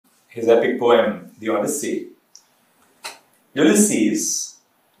his epic poem, The Odyssey, Ulysses,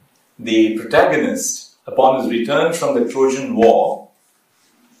 the protagonist, upon his return from the Trojan War,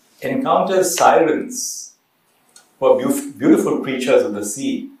 encounters sirens, who are beautiful creatures of the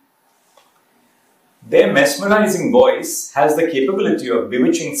sea. Their mesmerizing voice has the capability of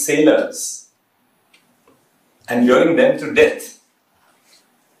bewitching sailors and luring them to death.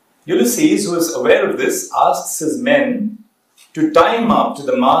 Ulysses, who is aware of this, asks his men to tie him up to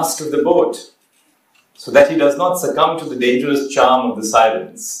the mast of the boat so that he does not succumb to the dangerous charm of the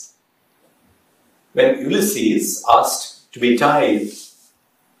sirens. When Ulysses asked to be tied,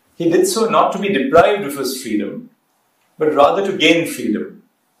 he did so not to be deprived of his freedom, but rather to gain freedom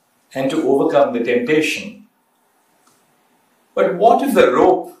and to overcome the temptation. But what if the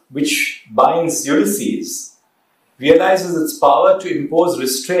rope which binds Ulysses realizes its power to impose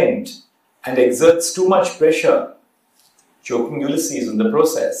restraint and exerts too much pressure, choking Ulysses in the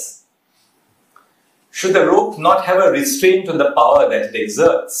process? Should the rope not have a restraint on the power that it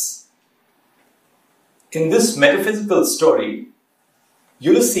exerts? In this metaphysical story,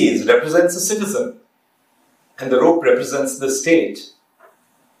 Ulysses represents a citizen and the rope represents the state.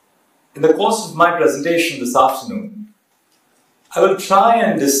 In the course of my presentation this afternoon, I will try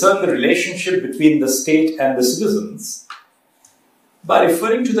and discern the relationship between the state and the citizens by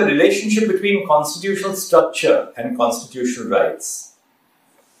referring to the relationship between constitutional structure and constitutional rights.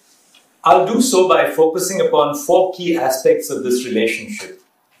 I'll do so by focusing upon 4 key aspects of this relationship.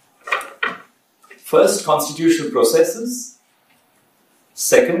 First, constitutional processes.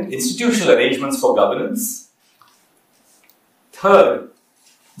 Second, institutional arrangements for governance. Third,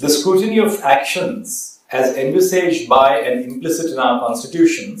 the scrutiny of actions as envisaged by and implicit in our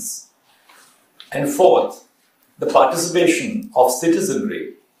constitutions. And fourth, the participation of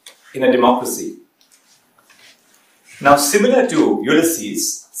citizenry in a democracy. Now, similar to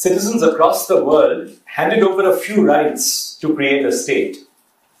Ulysses, citizens across the world handed over a few rights to create a state.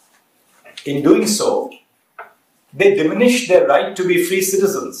 In doing so, they diminished their right to be free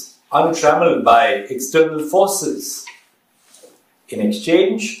citizens, untrammeled by external forces. In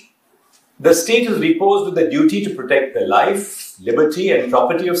exchange, the state is reposed with the duty to protect the life, liberty, and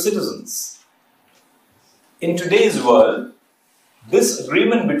property of citizens. In today's world, this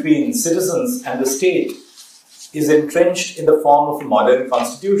agreement between citizens and the state is entrenched in the form of a modern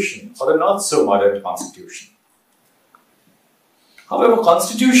constitution or a not so modern constitution. However,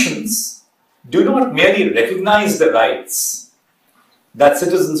 constitutions do not merely recognize the rights that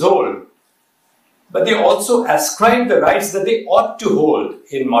citizens hold, but they also ascribe the rights that they ought to hold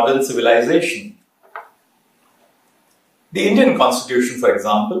in modern civilization. The Indian Constitution, for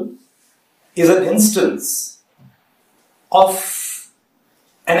example, is an instance of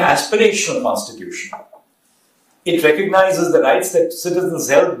an aspirational constitution. It recognizes the rights that citizens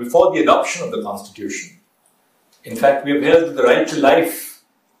held before the adoption of the Constitution. In fact, we have held that the right to life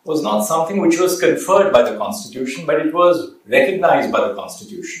was not something which was conferred by the Constitution, but it was recognized by the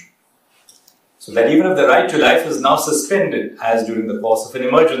Constitution. So that even if the right to life is now suspended, as during the course of an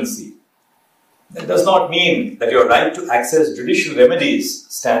emergency, that does not mean that your right to access judicial remedies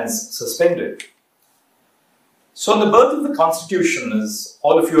stands suspended. So on the birth of the Constitution, as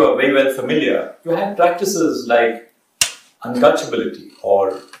all of you are very well familiar, you had practices like untouchability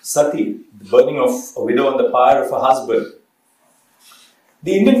or sati, the burning of a widow on the pyre of a husband.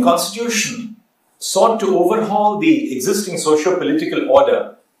 The Indian Constitution sought to overhaul the existing socio-political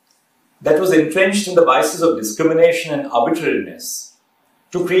order that was entrenched in the vices of discrimination and arbitrariness,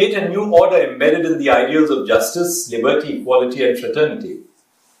 to create a new order embedded in the ideals of justice, liberty, equality, and fraternity.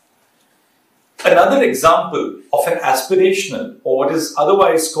 Another example of an aspirational, or what is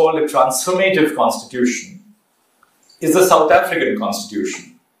otherwise called a transformative constitution, is the South African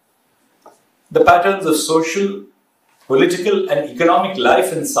Constitution. The patterns of social, political, and economic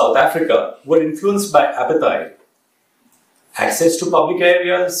life in South Africa were influenced by apartheid. Access to public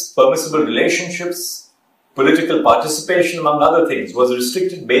areas, permissible relationships, political participation, among other things, was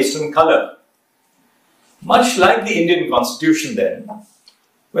restricted based on colour. Much like the Indian Constitution then,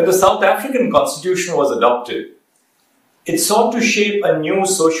 when the South African Constitution was adopted, it sought to shape a new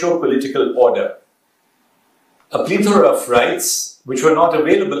socio-political order. A plethora of rights which were not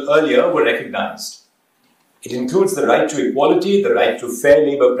available earlier were recognized. It includes the right to equality, the right to fair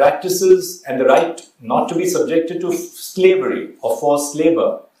labour practices, and the right not to be subjected to slavery or forced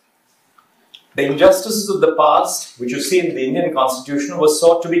labour. The injustices of the past, which you see in the Indian Constitution, were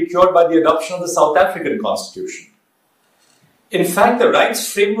sought to be cured by the adoption of the South African Constitution. In fact, the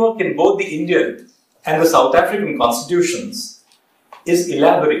rights framework in both the Indian and the South African constitutions is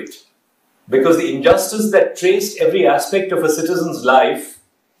elaborate, because the injustice that traced every aspect of a citizen's life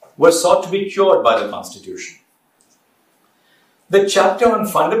were sought to be cured by the Constitution. The chapter on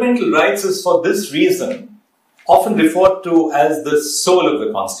fundamental rights is for this reason often referred to as the soul of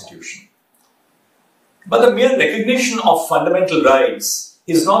the Constitution. But the mere recognition of fundamental rights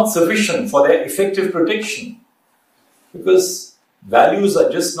is not sufficient for their effective protection, because values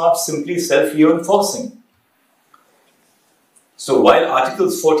are just not simply self-reinforcing. So while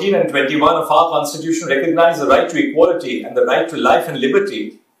Articles 14 and 21 of our Constitution recognize the right to equality and the right to life and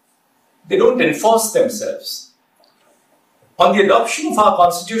liberty, they don't enforce themselves. On the adoption of our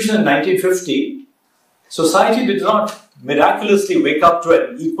Constitution in 1950, society did not miraculously wake up to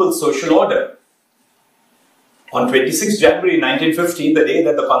an equal social order. On 26 January 1950, the day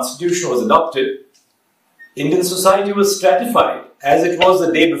that the Constitution was adopted, Indian society was stratified as it was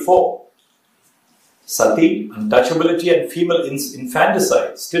the day before. Sati, untouchability and female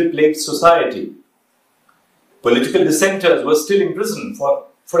infanticide still plagued society. Political dissenters were still imprisoned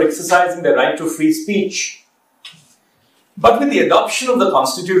for exercising their right to free speech. But with the adoption of the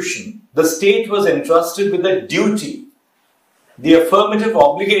Constitution, the state was entrusted with a duty, the affirmative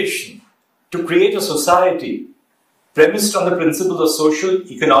obligation to create a society premised on the principles of social,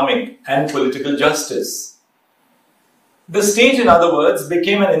 economic and political justice. The state, in other words,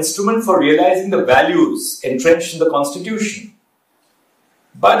 became an instrument for realizing the values entrenched in the Constitution.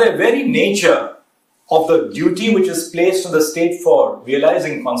 By the very nature of the duty which is placed on the state for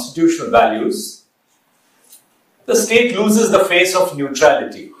realizing constitutional values, the state loses the face of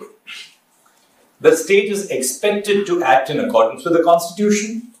neutrality. The state is expected to act in accordance with the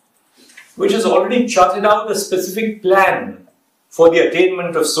Constitution, which has already charted out a specific plan for the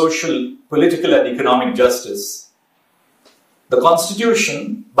attainment of social, political and economic justice. The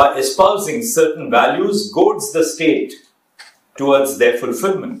Constitution, by espousing certain values, goads the state towards their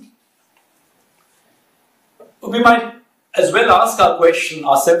fulfillment. We might as well ask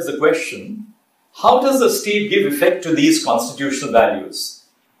ourselves the question, how does the state give effect to these constitutional values?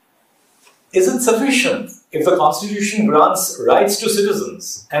 Is it sufficient if the Constitution grants rights to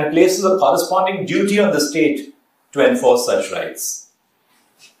citizens and places a corresponding duty on the state to enforce such rights?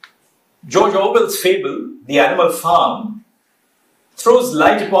 George Orwell's fable, The Animal Farm, throws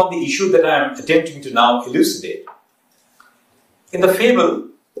light upon the issue that I am attempting to now elucidate. In the fable,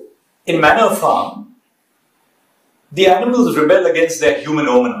 in Manor Farm, the animals rebel against their human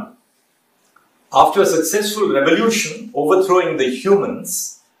owner. After a successful revolution overthrowing the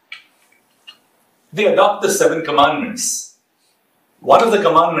humans, they adopt the 7 commandments. One of the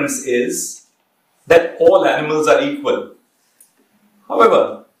commandments is that all animals are equal.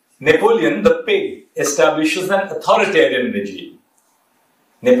 However, Napoleon the pig establishes an authoritarian regime.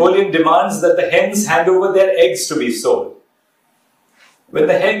 Napoleon demands that the hens hand over their eggs to be sold. When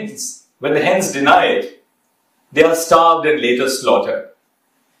the hens deny it, they are starved and later slaughtered.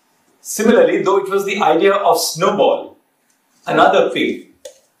 Similarly, though it was the idea of Snowball, another pig,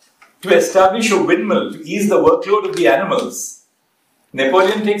 to establish a windmill to ease the workload of the animals,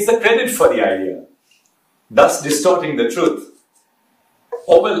 Napoleon takes the credit for the idea, thus distorting the truth.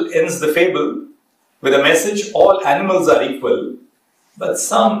 Orwell ends the fable with a message: all animals are equal, but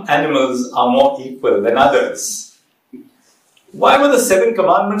some animals are more equal than others. Why were the 7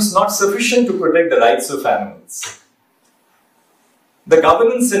 commandments not sufficient to protect the rights of animals? The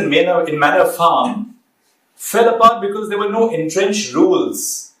governance in Manor Farm fell apart because there were no entrenched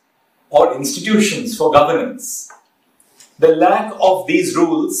rules or institutions for governance. The lack of these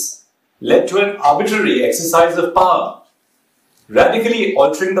rules led to an arbitrary exercise of power, radically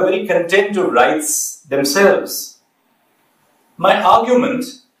altering the very content of rights themselves. My argument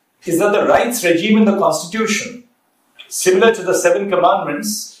is that the rights regime in the Constitution, similar to the 7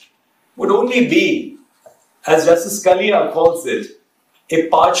 commandments, would only be, as Justice Scalia calls it, a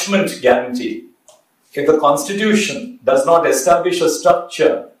parchment guarantee if the Constitution does not establish a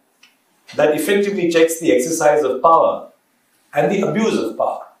structure that effectively checks the exercise of power and the abuse of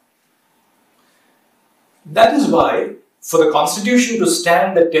power. That is why, for the Constitution to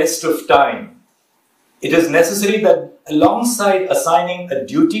stand the test of time, it is necessary that alongside assigning a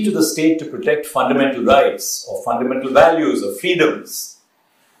duty to the state to protect fundamental rights or fundamental values or freedoms,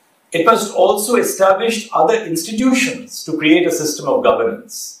 it must also establish other institutions to create a system of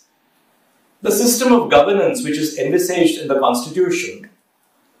governance. The system of governance which is envisaged in the Constitution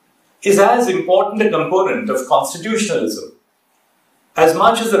is as important a component of constitutionalism as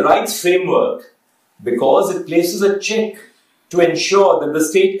much as the rights framework, because it places a check to ensure that the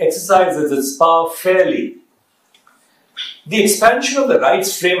state exercises its power fairly. The expansion of the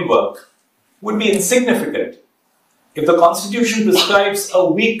rights framework would be insignificant if the Constitution prescribes a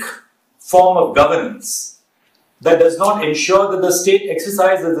weak form of governance, that does not ensure that the state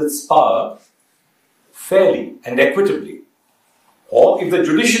exercises its power fairly and equitably, or if the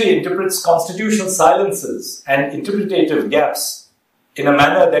judiciary interprets constitutional silences and interpretative gaps in a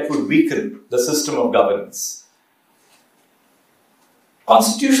manner that would weaken the system of governance.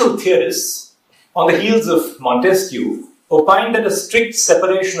 Constitutional theorists, on the heels of Montesquieu, opined that a strict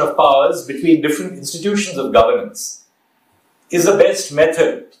separation of powers between different institutions of governance is the best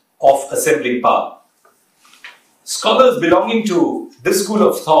method of assembling power. Scholars belonging to this school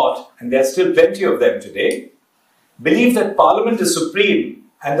of thought, and there are still plenty of them today, believe that Parliament is supreme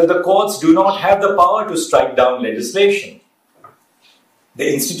and that the courts do not have the power to strike down legislation.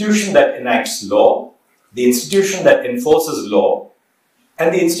 The institution that enacts law, the institution that enforces law,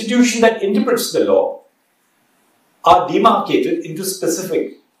 and the institution that interprets the law are demarcated into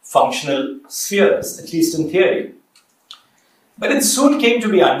specific functional spheres, at least in theory. But it soon came to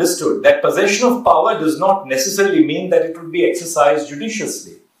be understood that possession of power does not necessarily mean that it would be exercised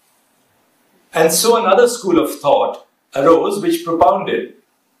judiciously. And so another school of thought arose which propounded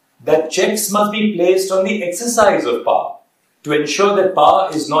that checks must be placed on the exercise of power to ensure that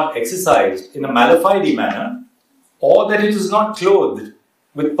power is not exercised in a mala fide manner or that it is not clothed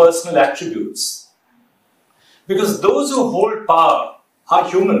with personal attributes. Because those who hold power are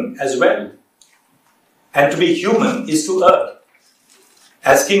human as well. And to be human is to err.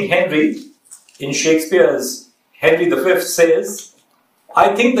 As King Henry in Shakespeare's Henry V says,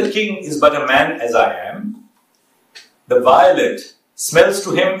 "I think the king is but a man as I am. The violet smells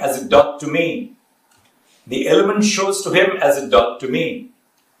to him as it doth to me. The element shows to him as it doth to me.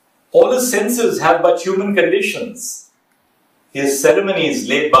 All his senses have but human conditions. His ceremonies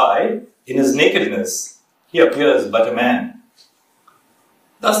laid by, in his nakedness, he appears but a man."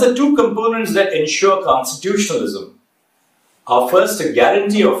 Thus, the two components that ensure constitutionalism are first a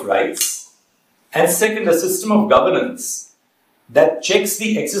guarantee of rights and second a system of governance that checks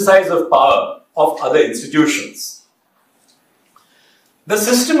the exercise of power of other institutions. The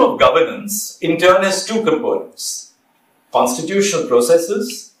system of governance in turn has two components: constitutional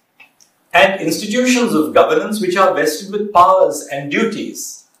processes and institutions of governance which are vested with powers and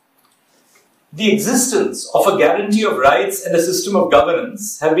duties. The existence of a guarantee of rights and a system of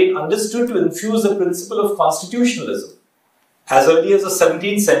governance have been understood to infuse the principle of constitutionalism as early as the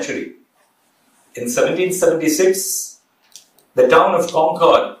 17th century. In 1776, the town of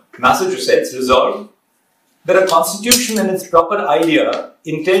Concord, Massachusetts, resolved that a constitution in its proper idea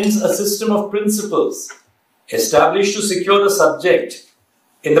intends a system of principles established to secure the subject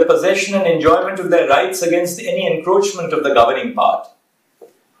in the possession and enjoyment of their rights against any encroachment of the governing part.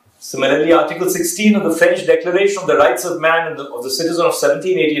 Similarly, Article 16 of the French Declaration of the Rights of Man and of the Citizen of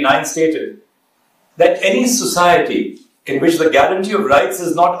 1789 stated that any society in which the guarantee of rights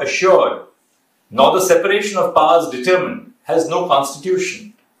is not assured, nor the separation of powers determined, has no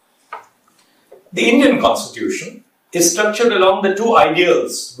constitution. The Indian Constitution is structured along the two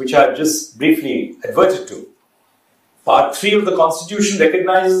ideals which I have just briefly adverted to. Part 3 of the Constitution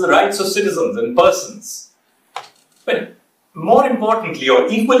recognizes the rights of citizens and persons. But more importantly, or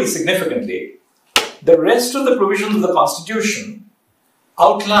equally significantly, the rest of the provisions of the Constitution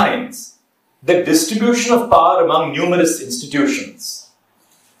outlines the distribution of power among numerous institutions.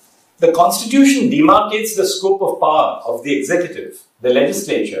 The Constitution demarcates the scope of power of the executive, the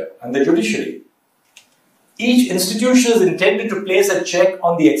legislature, and the judiciary. Each institution is intended to place a check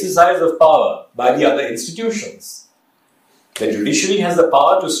on the exercise of power by the other institutions. The judiciary has the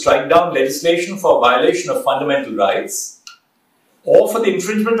power to strike down legislation for violation of fundamental rights or for the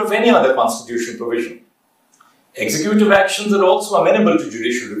infringement of any other constitutional provision. Executive actions are also amenable to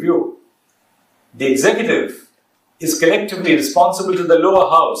judicial review. The executive is collectively responsible to the lower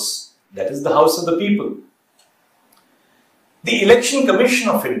house, that is the House of the People. The Election Commission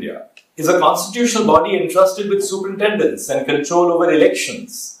of India is a constitutional body entrusted with superintendence and control over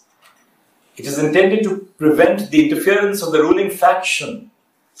elections. It is intended to prevent the interference of the ruling faction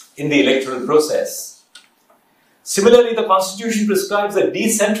in the electoral process. Similarly, the Constitution prescribes a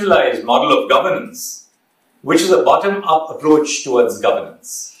decentralized model of governance, which is a bottom-up approach towards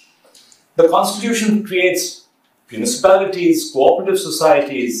governance. The Constitution creates municipalities, cooperative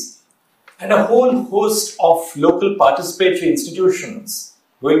societies, and a whole host of local participatory institutions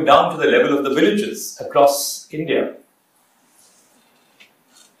going down to the level of the villages across India.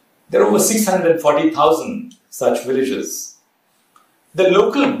 There are over 640,000 such villages. The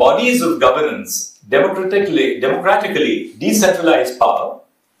local bodies of governance democratically decentralize power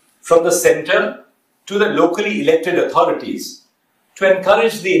from the center to the locally elected authorities to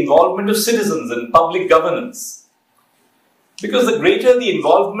encourage the involvement of citizens in public governance. Because the greater the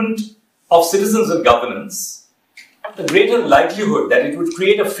involvement of citizens in governance, the greater likelihood that it would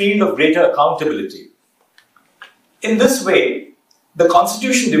create a field of greater accountability. In this way, the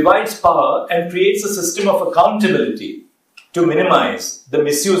Constitution divides power and creates a system of accountability to minimize the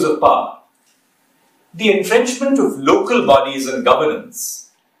misuse of power. The entrenchment of local bodies and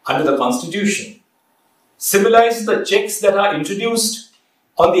governance under the Constitution symbolizes the checks that are introduced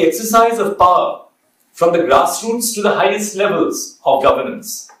on the exercise of power from the grassroots to the highest levels of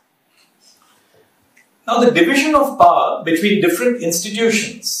governance. Now, the division of power between different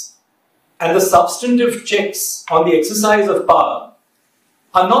institutions and the substantive checks on the exercise of power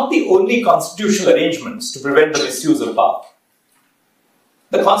are not the only constitutional arrangements to prevent the misuse of power.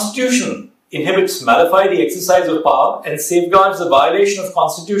 The Constitution inhibits malafide exercise of power and safeguards the violation of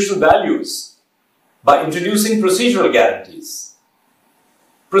constitutional values by introducing procedural guarantees.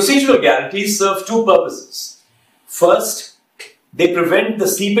 Procedural guarantees serve two purposes. First, they prevent the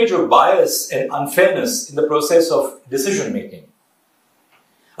seepage of bias and unfairness in the process of decision making.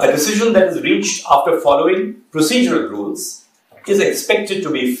 A decision that is reached after following procedural rules is expected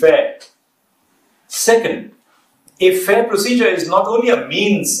to be fair. Second, a fair procedure is not only a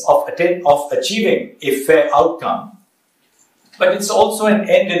means of achieving a fair outcome, but it's also an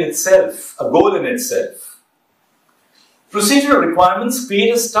end in itself, a goal in itself. Procedural requirements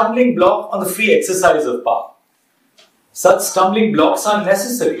create a stumbling block on the free exercise of power. Such stumbling blocks are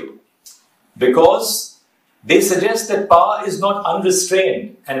necessary because they suggest that power is not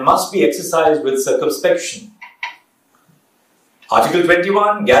unrestrained and must be exercised with circumspection. Article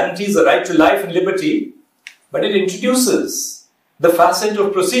 21 guarantees the right to life and liberty, but it introduces the facet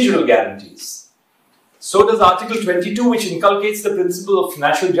of procedural guarantees. So does Article 22, which inculcates the principle of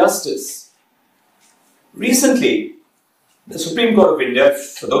natural justice. Recently, the Supreme Court of India,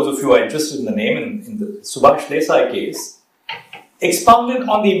 for those of you who are interested in the name, in the Subhash Desai case, expounded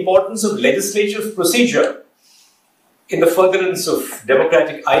on the importance of legislative procedure in the furtherance of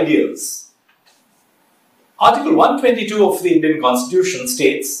democratic ideals. Article 122 of the Indian Constitution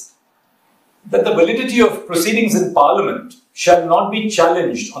states that the validity of proceedings in Parliament shall not be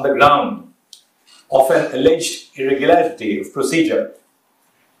challenged on the ground of an alleged irregularity of procedure.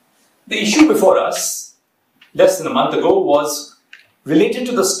 The issue before us less than a month ago was related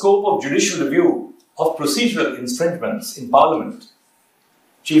to the scope of judicial review of procedural infringements in Parliament,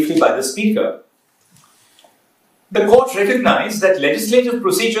 chiefly by the Speaker. The court recognized that legislative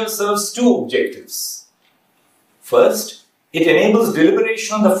procedure serves two objectives. First, it enables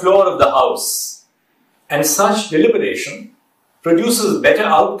deliberation on the floor of the House, and such deliberation produces better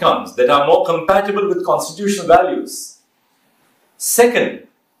outcomes that are more compatible with constitutional values. Second,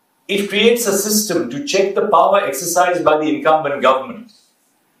 it creates a system to check the power exercised by the incumbent government.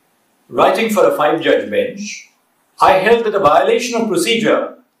 Writing for a 5-judge bench, I held that a violation of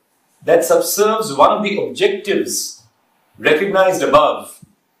procedure that subserves one of the objectives recognized above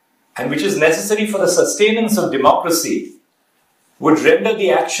and which is necessary for the sustenance of democracy would render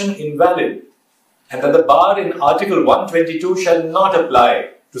the action invalid, and that the bar in Article 122 shall not apply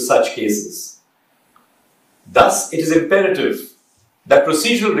to such cases. Thus, it is imperative that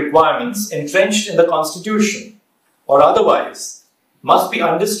procedural requirements entrenched in the Constitution or otherwise must be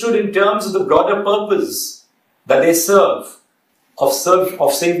understood in terms of the broader purpose that they serve of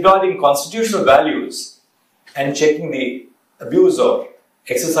safeguarding constitutional values and checking the abuse or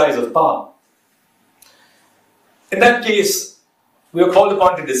exercise of power. In that case, we are called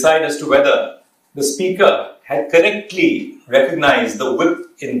upon to decide as to whether the Speaker had correctly recognized the whip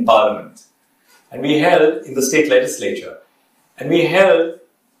in Parliament, and we held in the state legislature. And we held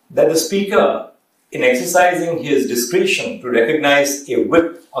that the Speaker, in exercising his discretion to recognize a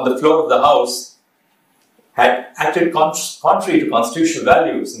whip on the floor of the House, had acted contrary to constitutional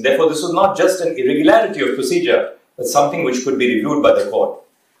values, and therefore this was not just an irregularity of procedure, but something which could be reviewed by the court.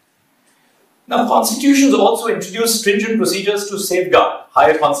 Now, constitutions also introduce stringent procedures to safeguard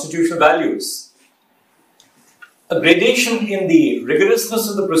higher constitutional values. A gradation in the rigorousness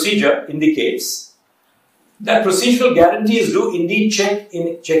of the procedure indicates that procedural guarantees do indeed aid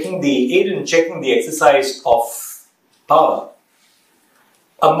in checking the exercise of power.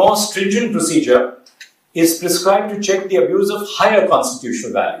 A more stringent procedure is prescribed to check the abuse of higher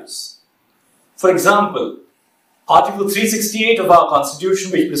constitutional values. For example, Article 368 of our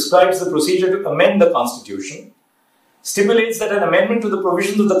Constitution, which prescribes the procedure to amend the Constitution, stipulates that an amendment to the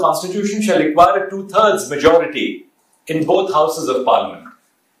provisions of the Constitution shall require a 2/3 majority in both houses of Parliament.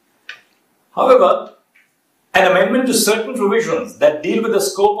 However, an amendment to certain provisions that deal with the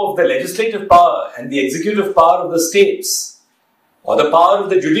scope of the legislative power and the executive power of the states or the power of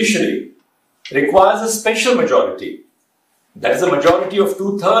the judiciary requires a special majority, that is a majority of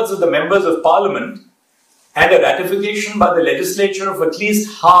 2/3 of the members of Parliament, and a ratification by the legislature of at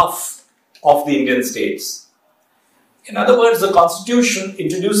least half of the Indian states. In other words, the Constitution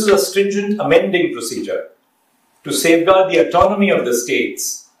introduces a stringent amending procedure to safeguard the autonomy of the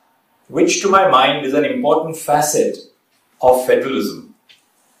states, which to my mind is an important facet of federalism.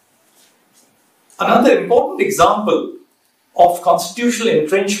 Another important example of constitutional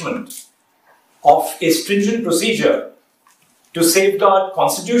entrenchment of a stringent procedure to safeguard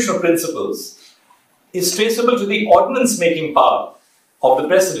constitutional principles is traceable to the ordinance-making power of the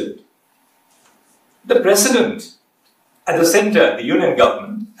President. The President at the centre, the union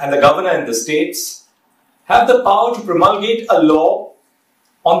government, and the governor in the states have the power to promulgate a law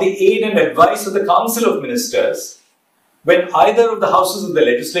on the aid and advice of the Council of Ministers when either of the houses of the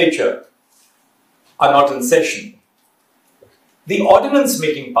legislature are not in session. The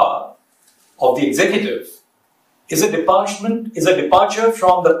ordinance-making power of the executive is a departure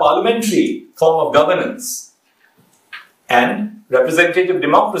from the parliamentary form of governance and representative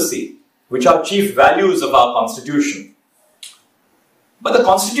democracy, which are chief values of our Constitution. But the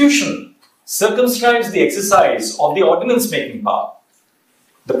Constitution circumscribes the exercise of the ordinance-making power.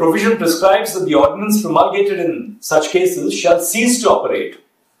 The provision prescribes that the ordinance promulgated in such cases shall cease to operate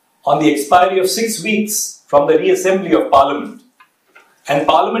on the expiry of 6 weeks from the reassembly of Parliament, and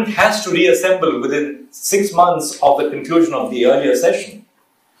Parliament has to reassemble within 6 months of the conclusion of the earlier session.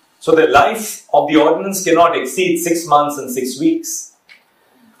 So the life of the ordinance cannot exceed 6 months and 6 weeks.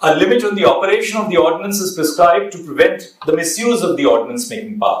 A limit on the operation of the ordinance is prescribed to prevent the misuse of the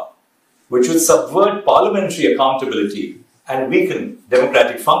ordinance-making power, which would subvert parliamentary accountability and weaken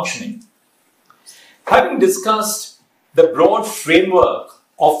democratic functioning. Having discussed the broad framework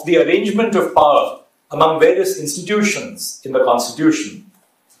of the arrangement of power among various institutions in the Constitution,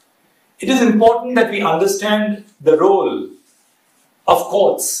 it is important that we understand the role of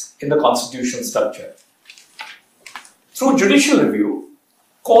courts in the constitutional structure. Through judicial review,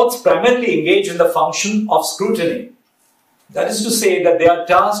 courts primarily engage in the function of scrutiny. That is to say that they are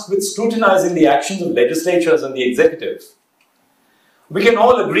tasked with scrutinizing the actions of legislatures and the executive. We can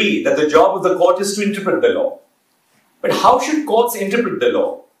all agree that the job of the court is to interpret the law. But how should courts interpret the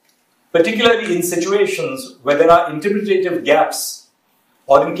law, particularly in situations where there are interpretative gaps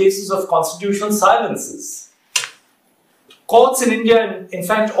or in cases of constitutional silences? Courts in India, and in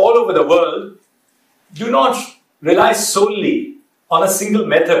fact all over the world, do not rely solely on a single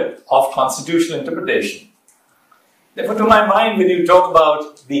method of constitutional interpretation. Therefore, to my mind, when you talk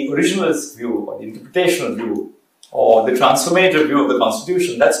about the originalist view or the interpretational view or the transformative view of the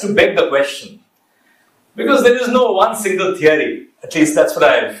Constitution, that's to beg the question. Because there is no one single theory, at least that's what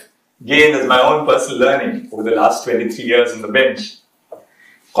I've gained as my own personal learning over the last 23 years on the bench.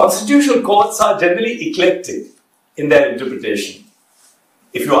 Constitutional courts are generally eclectic in their interpretation.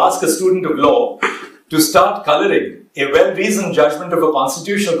 If you ask a student of law to start colouring a well-reasoned judgment of a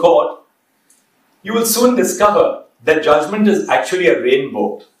constitutional court, you will soon discover that judgment is actually a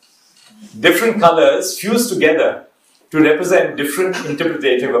rainbow. Different colours fuse together to represent different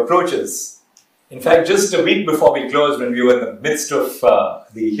interpretative approaches. In fact, just a week before we closed, when we were in the midst of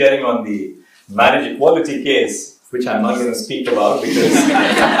the hearing on the marriage equality case, which I'm not going to speak about because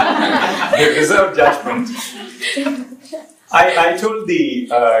they reserve judgment, I told the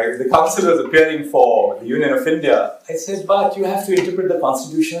councillors appearing for the Union of India, I said, but you have to interpret the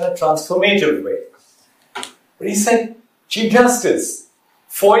Constitution in a transformative way. But he said, Chief Justice,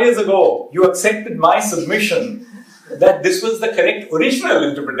 4 years ago, you accepted my submission that this was the correct original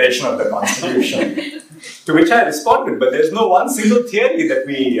interpretation of the Constitution. To which I responded, but there's no one single theory that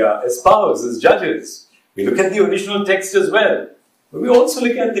we espouse as judges. We look at the original text as well, but we also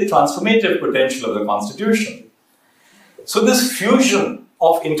look at the transformative potential of the Constitution. So this fusion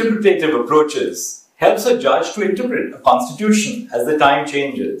of interpretative approaches helps a judge to interpret a Constitution as the time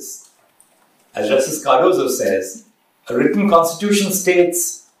changes. As Justice Cardozo says, a written Constitution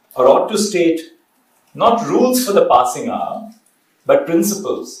states, or ought to state, not rules for the passing hour, but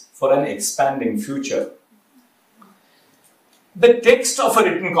principles for an expanding future. The text of a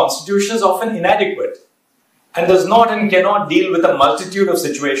written Constitution is often inadequate and does not and cannot deal with a multitude of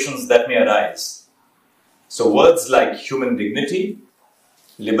situations that may arise. So words like human dignity,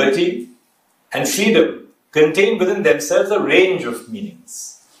 liberty, and freedom contain within themselves a range of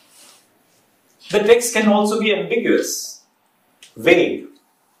meanings. The text can also be ambiguous, vague,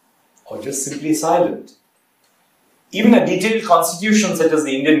 or just simply silent. Even a detailed constitution such as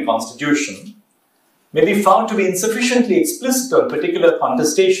the Indian Constitution may be found to be insufficiently explicit on particular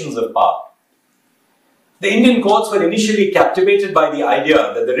contestations of power. The Indian courts were initially captivated by the idea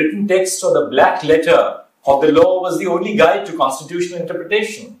that the written text or the black letter of the law was the only guide to constitutional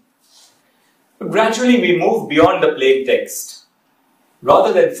interpretation. But gradually we moved beyond the plain text.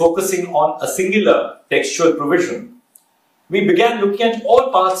 Rather than focusing on a singular textual provision, we began looking at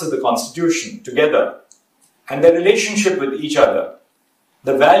all parts of the Constitution together and their relationship with each other,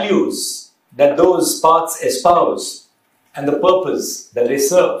 the values that those parts espouse, and the purpose that they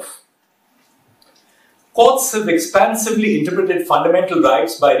serve. Courts have expansively interpreted fundamental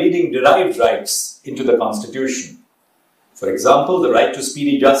rights by reading derived rights into the Constitution. For example, the right to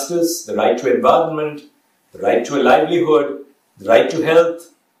speedy justice, the right to environment, the right to a livelihood, the right to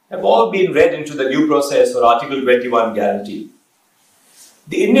health have all been read into the due process or Article 21 guarantee.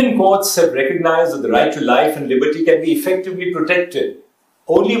 The Indian courts have recognized that the right to life and liberty can be effectively protected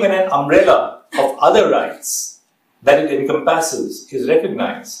only when an umbrella of other rights that it encompasses is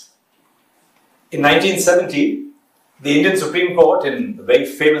recognized. In 1970, the Indian Supreme Court, in the very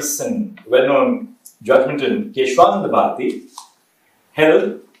famous and well-known judgment in Keshwananda Bharati,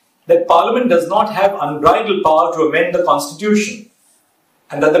 held that Parliament does not have unbridled power to amend the Constitution,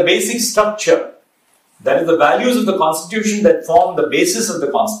 and that the basic structure, that is, the values of the Constitution that form the basis of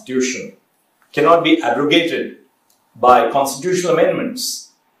the Constitution, cannot be abrogated by constitutional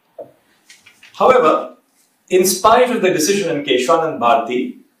amendments. However, in spite of the decision in Keshwananda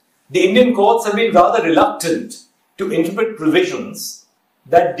Bharati, the Indian courts have been rather reluctant to interpret provisions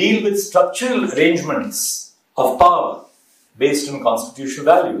that deal with structural arrangements of power based on constitutional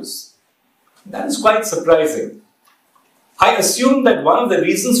values. That is quite surprising. I assume that one of the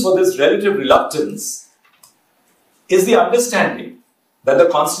reasons for this relative reluctance is the understanding that the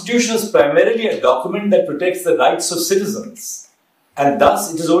Constitution is primarily a document that protects the rights of citizens, and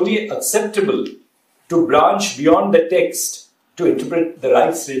thus it is only acceptable to branch beyond the text to interpret the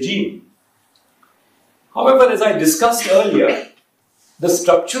rights regime. However, as I discussed earlier, the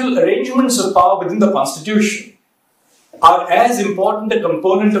structural arrangements of power within the Constitution are as important a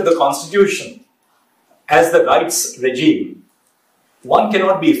component of the Constitution as the rights regime. One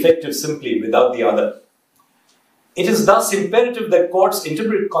cannot be effective simply without the other. It is thus imperative that courts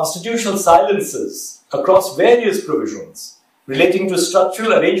interpret constitutional silences across various provisions relating to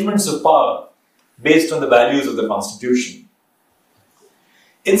structural arrangements of power based on the values of the Constitution.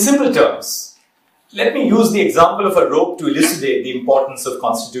 In simple terms, let me use the example of a rope to elucidate the importance of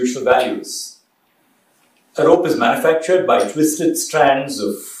constitutional values. A rope is manufactured by twisted strands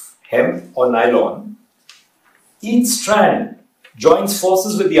of hemp or nylon. Each strand joins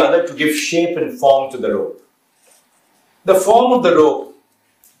forces with the other to give shape and form to the rope. The form of the rope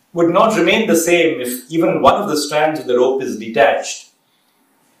would not remain the same if even one of the strands of the rope is detached.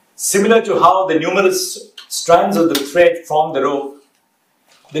 Similar to how the numerous strands of the thread form the rope,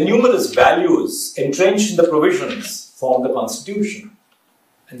 the numerous values entrenched in the provisions form the Constitution,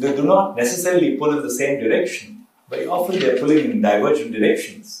 and they do not necessarily pull in the same direction. Very often they are pulling in divergent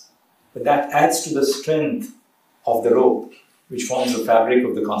directions, but that adds to the strength of the rope, which forms the fabric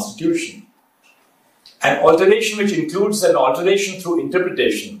of the Constitution. An alteration which includes an alteration through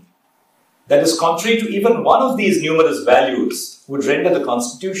interpretation that is contrary to even one of these numerous values would render the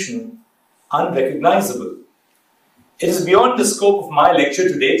Constitution unrecognizable. It is beyond the scope of my lecture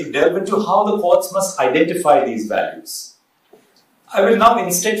today to delve into how the courts must identify these values. I will now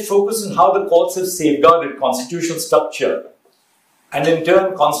instead focus on how the courts have safeguarded constitutional structure and in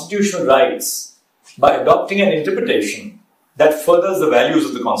turn constitutional rights by adopting an interpretation that furthers the values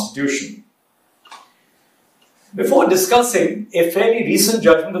of the Constitution. Before discussing a fairly recent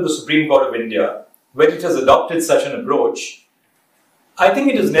judgment of the Supreme Court of India, where it has adopted such an approach, I think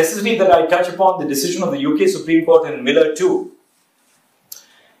it is necessary that I touch upon the decision of the UK Supreme Court in Miller 2.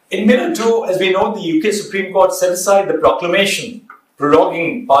 In Miller 2, as we know, the UK Supreme Court set aside the proclamation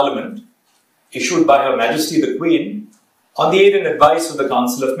proroguing Parliament, issued by Her Majesty the Queen, on the aid and advice of the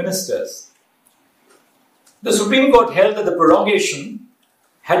Council of Ministers. The Supreme Court held that the prorogation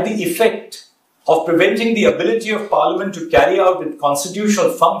had the effect of preventing the ability of Parliament to carry out its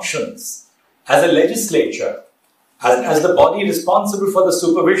constitutional functions as a legislature, as the body responsible for the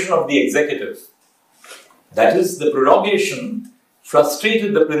supervision of the executive. That is, the prorogation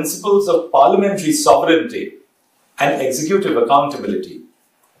frustrated the principles of parliamentary sovereignty and executive accountability.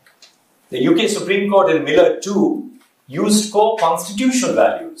 The UK Supreme Court in Miller 2 used core constitutional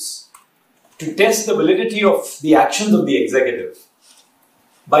values to test the validity of the actions of the executive.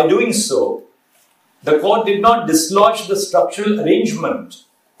 By doing so, the court did not dislodge the structural arrangement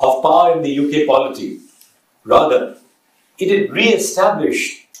of power in the UK polity. Rather, it had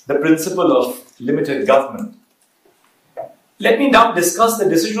re-established the principle of limited government. Let me now discuss the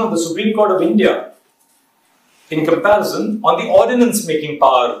decision of the Supreme Court of India in comparison on the ordinance-making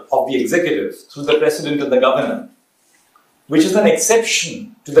power of the executive through the President and the Governor, which is an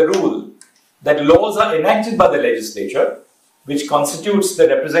exception to the rule that laws are enacted by the legislature, which constitutes the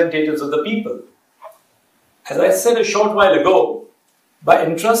representatives of the people. As I said a short while ago, by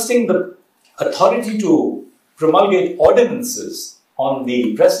entrusting the authority to promulgate ordinances on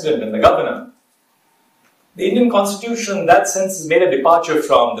the president and the governor, the Indian Constitution in that sense has made a departure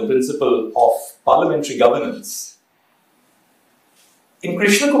from the principle of parliamentary governance. In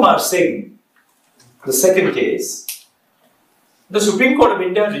Krishna Kumar Singh, the second case, the Supreme Court of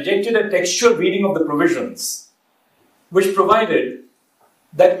India rejected a textual reading of the provisions which provided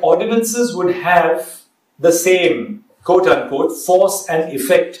that ordinances would have the same, quote-unquote, force and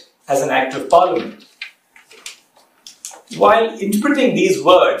effect as an act of parliament. While interpreting these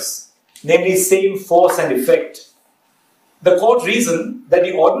words, namely same force and effect, the court reasoned that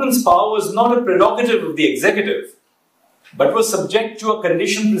the ordinance power was not a prerogative of the executive, but was subject to a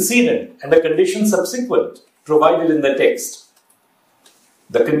condition precedent and a condition subsequent provided in the text.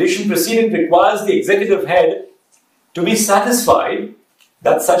 The condition precedent requires the executive head to be satisfied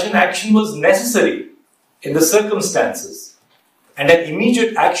that such an action was necessary in the circumstances and an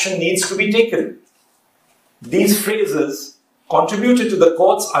immediate action needs to be taken. These phrases contributed to the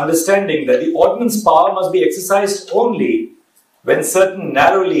court's understanding that the ordinance power must be exercised only when certain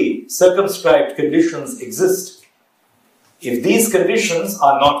narrowly circumscribed conditions exist. If these conditions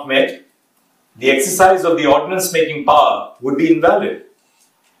are not met, the exercise of the ordinance-making power would be invalid.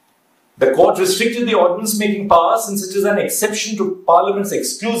 The court restricted the ordinance-making power since it is an exception to Parliament's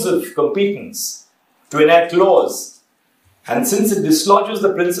exclusive competence to enact laws, and since it dislodges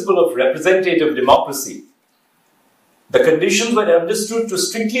the principle of representative democracy. The conditions were understood to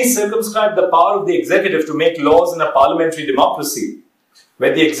strictly circumscribe the power of the executive to make laws in a parliamentary democracy,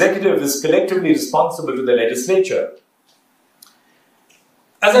 where the executive is collectively responsible to the legislature.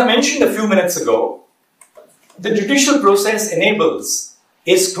 As I mentioned a few minutes ago, the judicial process enables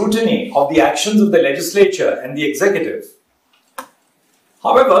a scrutiny of the actions of the legislature and the executive.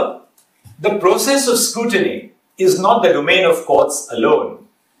 However, the process of scrutiny is not the domain of courts alone.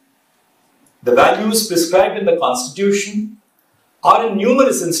 The values prescribed in the Constitution are in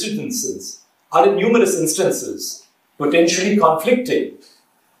numerous instances potentially conflicting.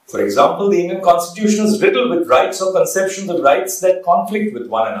 For example, the Indian Constitution is riddled with rights or conceptions of rights that conflict with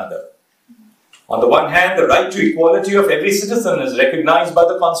one another. On the one hand, the right to equality of every citizen is recognized by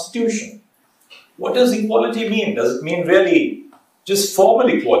the Constitution. What does equality mean? Does it mean really just formal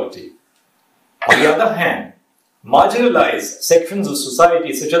equality? On the other hand, marginalized sections of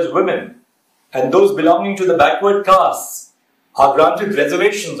society such as women and those belonging to the backward castes are granted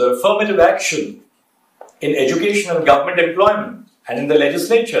reservations or affirmative action in education and government employment and in the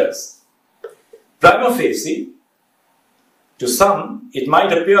legislatures. Prima facie, to some, it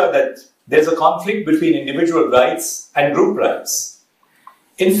might appear that there's a conflict between individual rights and group rights.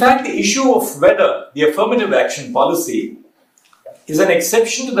 In fact, the issue of whether the affirmative action policy is an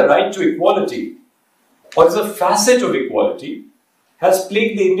exception to the right to equality or is a facet of equality has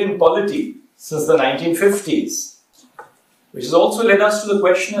plagued the Indian polity since the 1950s, which has also led us to the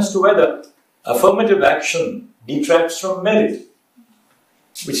question as to whether affirmative action detracts from merit,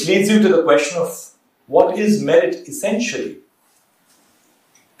 which leads you to the question of what is merit essentially?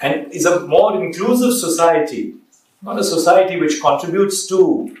 And is a more inclusive society not a society which contributes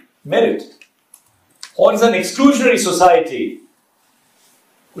to merit, or is an exclusionary society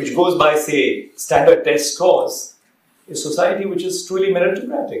which goes by, say, standard test scores, a society which is truly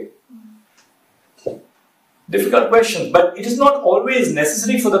meritocratic? Difficult questions, but it is not always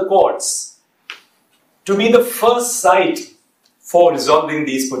necessary for the courts to be the first site for resolving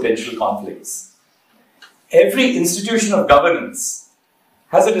these potential conflicts. Every institution of governance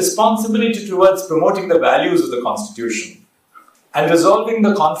has a responsibility towards promoting the values of the Constitution and resolving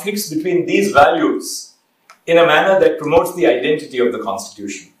the conflicts between these values in a manner that promotes the identity of the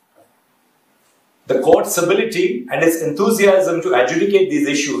Constitution. The court's ability and its enthusiasm to adjudicate these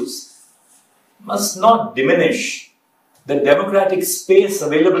issues must not diminish the democratic space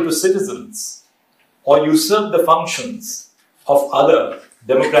available to citizens or usurp the functions of other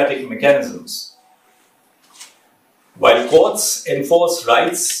democratic mechanisms. While courts enforce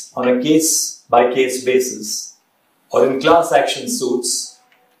rights on a case-by-case basis or in class action suits,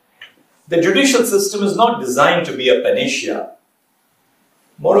 the judicial system is not designed to be a panacea.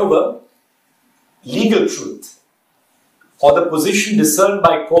 Moreover, legal truth or the position discerned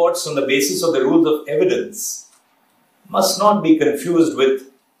by courts on the basis of the rules of evidence must not be confused with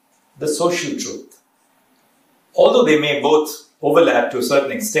the social truth. Although they may both overlap to a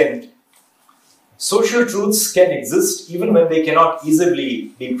certain extent, social truths can exist even when they cannot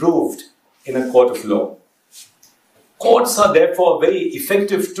easily be proved in a court of law. Courts are therefore a very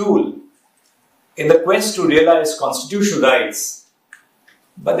effective tool in the quest to realize constitutional rights,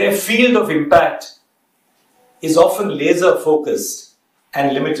 but their field of impact is often laser focused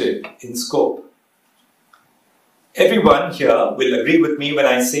and limited in scope. Everyone here will agree with me when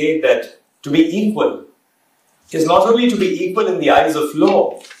I say that to be equal is not only to be equal in the eyes of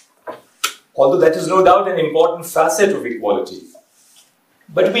law, although that is no doubt an important facet of equality,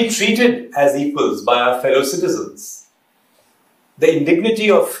 but to be treated as equals by our fellow citizens. The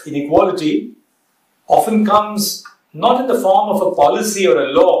indignity of inequality often comes not in the form of a policy or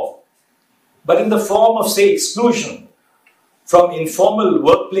a law, but in the form of, say, exclusion from informal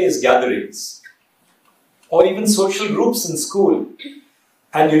workplace gatherings, or even social groups in school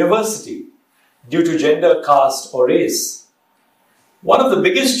and university due to gender, caste, or race. One of the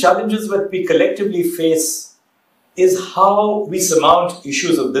biggest challenges that we collectively face is how we surmount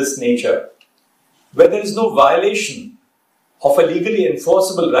issues of this nature, where there is no violation of a legally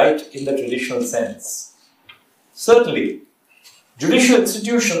enforceable right in the traditional sense. Certainly, judicial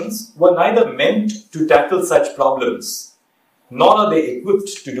institutions were neither meant to tackle such problems, nor are they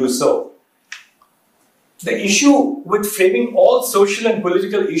equipped to do so. The issue with framing all social and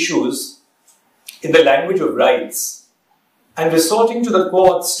political issues in the language of rights and resorting to the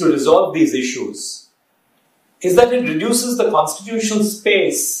courts to resolve these issues is that it reduces the constitutional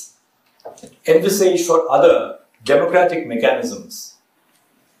space envisaged for other democratic mechanisms.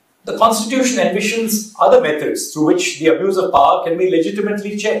 The Constitution envisions other methods through which the abuse of power can be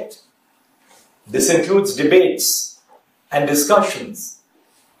legitimately checked. This includes debates and discussions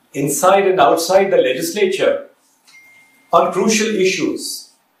inside and outside the legislature on crucial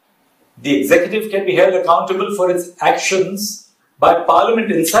issues. The executive can be held accountable for its actions by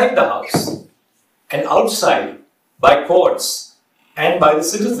Parliament inside the House and outside by courts and by the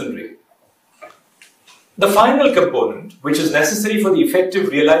citizenry. The final component, which is necessary for the effective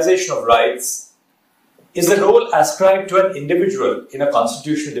realization of rights, is the role ascribed to an individual in a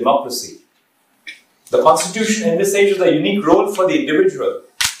constitutional democracy. The Constitution envisages a unique role for the individual,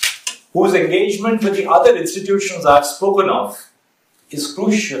 whose engagement with the other institutions I have spoken of is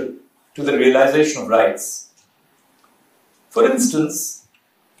crucial to the realization of rights. For instance,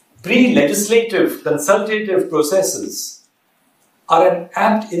 pre-legislative consultative processes are an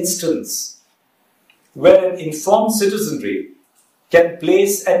apt instance where an informed citizenry can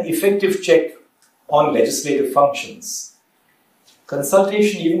place an effective check on legislative functions.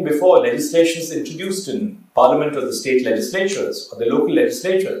 Consultation even before legislation is introduced in Parliament or the state legislatures or the local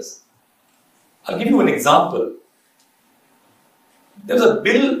legislatures. I'll give you an example. There's a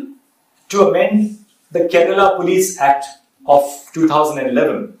bill to amend the Kerala Police Act of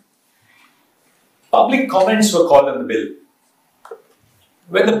 2011. Public comments were called on the bill.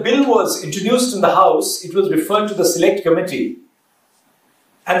 When the bill was introduced in the House, it was referred to the Select Committee,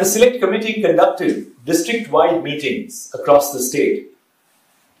 and the Select Committee conducted district-wide meetings across the state.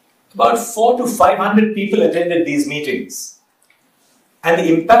 About 400 to 500 people attended these meetings, and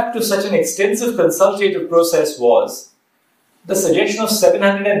the impact of such an extensive consultative process was the suggestion of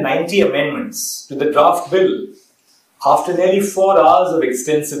 790 amendments to the draft bill after nearly 4 hours of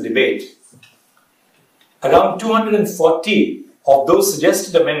extensive debate. Around 240 of those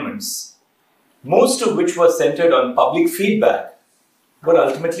suggested amendments, most of which were centered on public feedback, were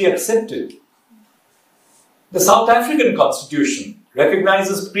ultimately accepted. The South African Constitution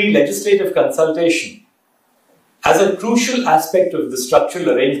recognizes pre-legislative consultation as a crucial aspect of the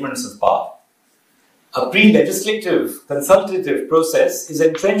structural arrangements of power. A pre-legislative consultative process is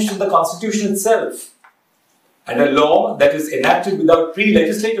entrenched in the Constitution itself, and a law that is enacted without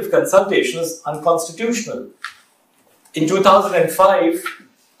pre-legislative consultation is unconstitutional. In 2005,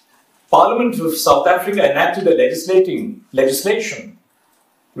 Parliament of South Africa enacted a legislation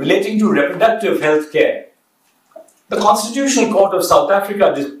relating to reproductive health care. The Constitutional Court of South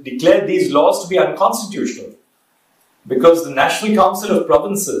Africa declared these laws to be unconstitutional because the National Council of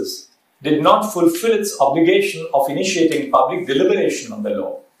Provinces did not fulfill its obligation of initiating public deliberation on the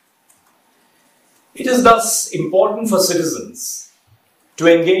law. It is thus important for citizens to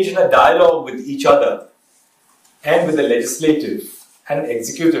engage in a dialogue with each other and with the legislative and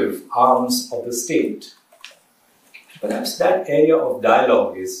executive arms of the state. Perhaps that area of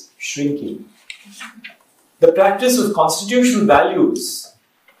dialogue is shrinking. The practice of constitutional values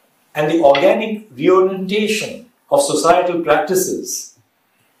and the organic reorientation of societal practices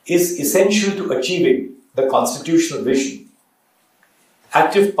is essential to achieving the constitutional vision.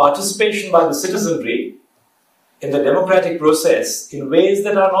 Active participation by the citizenry in the democratic process in ways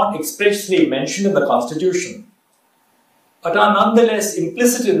that are not expressly mentioned in the Constitution, but are nonetheless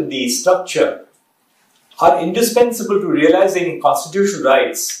implicit in the structure, are indispensable to realizing constitutional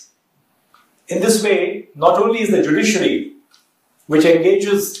rights, In this way, not only is the judiciary, which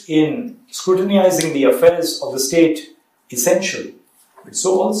engages in scrutinizing the affairs of the state, essential, but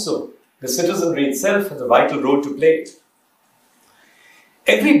so also the citizenry itself has a vital role to play.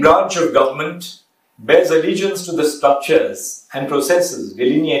 Every branch of government bears allegiance to the structures and processes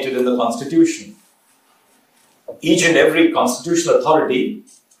delineated in the Constitution. Each and every constitutional authority,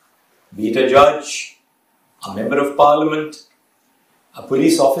 be it a judge, a member of parliament, a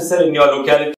police officer in your locality,